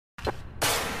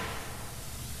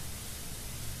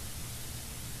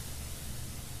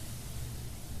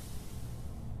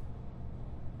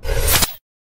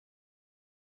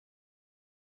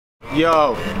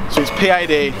Yo, so it's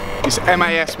P.A.D, it's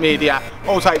MAS Media,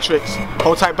 hold tight Tricks,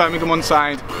 hold tight Birmingham on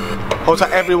side, hold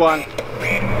tight everyone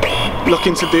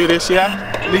looking to do this,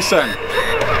 yeah? Listen.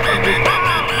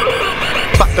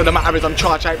 Fact of the matter is I'm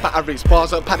charged out batteries.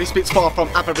 Bars that Paddy spits far from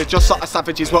average. Just sort of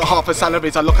savages work half the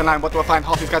salaries. I look online, what do I find?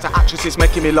 Half these guys are actresses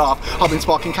making me laugh. I've been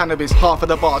sparking cannabis, half of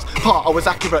the bars. Part I was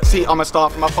accurate, see I'm a star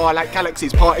from afar like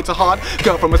galaxies. Party to hard,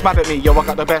 girlfriend was mad at me. Yo, I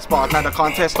got the best bars, now the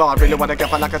contest star. Really wanna get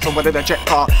like a someone in a jet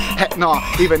car. Heck nah,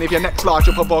 even if your neck's large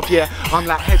up above, yeah, I'm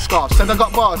like headscarf. Said I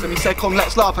got bars and he said come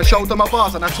let's laugh. I showed them my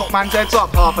bars and I took man's heads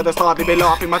up. Half of the star, they be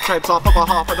laughing my treads off. Over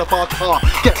half of the bars,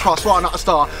 get cross, run not a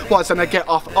star. Was and I get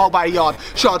off, all by a yard.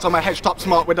 Shards on my head, top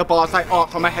smart with the bars like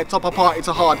art from my head top. A party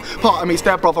to hard. Part of me's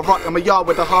dead brother, rock in my yard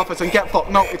with the halfers and get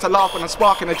fucked. No, it's a laugh when I'm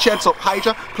sparking the sheds up.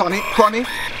 Hydra, clonny,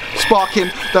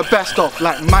 sparking the best of.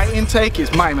 Like my intake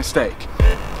is my mistake.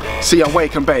 See, I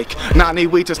wake and bake. Now I need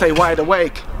weed to stay wide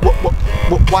awake.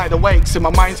 Wide awake. See,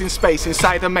 my mind's in space,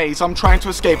 inside a maze. I'm trying to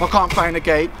escape. I can't find a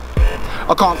gate.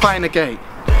 I can't find a gate.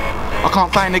 I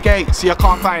can't find the gate. See, I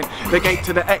can't find the gate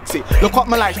to the exit. Look what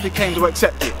my life became to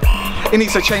accept it. It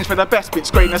needs to change for the best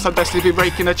bits. Greatness, I'm destined to be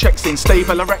raking the checks in.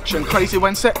 Stable erection, crazy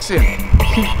when sexing.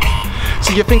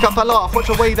 So you think I fell off? Watch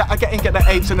the way that I get the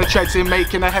apes and the treads in,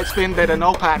 making a head spin. They're a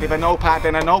notepad, if a notepad,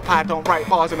 then a notepad. Don't write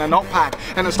bars in a notepad.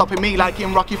 And it's stopping me like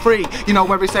in Rocky 3. You know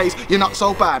where he says, you're not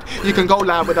so bad. You can go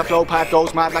loud with the flow pad,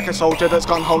 goes mad like a soldier that's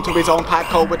gone home to his own pad.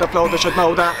 Cold with the flow, they should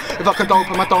know that. If I could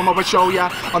open my dome, I would show ya.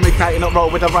 I'm igniting up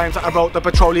road with the rhymes that I wrote. The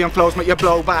petroleum flows make you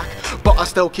blow back. But I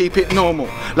still keep it normal.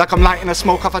 Like I'm lighting a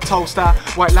smoke off a toaster.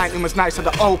 White lightning was nice at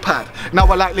the old pad. Now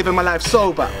I like living my life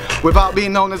sober. Without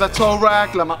being known as a toe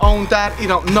rag. Like my own dad, he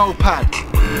don't know pad.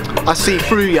 I see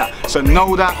through ya, so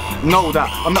know that.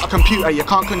 I'm not a computer, you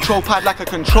can't control pad like a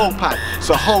control pad.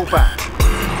 So hold back.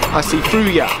 I see through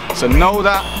ya, so know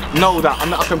that. I'm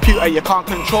not a computer, you can't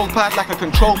control pad like a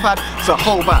control pad. So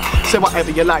hold back, say whatever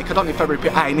you like. I don't need therapy,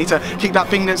 I need to kick that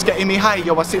thing that's getting me high.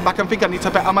 Yo, I sit back and think I need to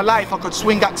better my life. I could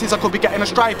swing axes, I could be getting a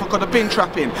stripe. I could have been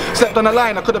trapping, slept on the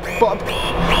line. I could have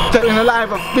dead in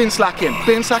alive, I've been slacking.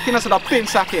 I said I've been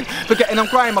sacking. Forgetting on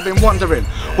grime, I've been wondering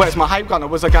where's my hype gone? I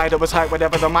was a guy that was hype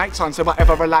whatever the mic's on. Say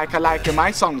whatever I like in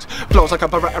my songs. Flows like a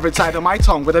beretta inside of my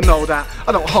tongue. With a know that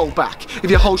I don't hold back. If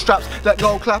your whole straps let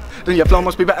go clap, then your flow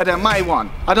must be better than my one.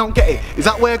 I don't get it. Is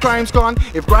that where grime's gone?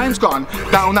 If grime's gone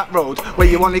down that road where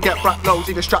you only get rap loads,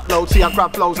 either strap loads, see I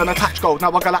grab flows and attach gold.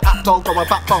 Now I gotta act old, go a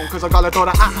backbone, cause I got a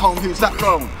daughter at home who's that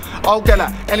grown. Oh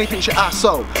gella, anything she ask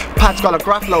so. Pad's gotta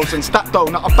grab loads and stat though,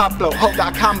 not a bad blow. Hope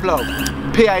that I can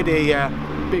blow. P.A.D, yeah,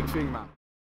 big thing man.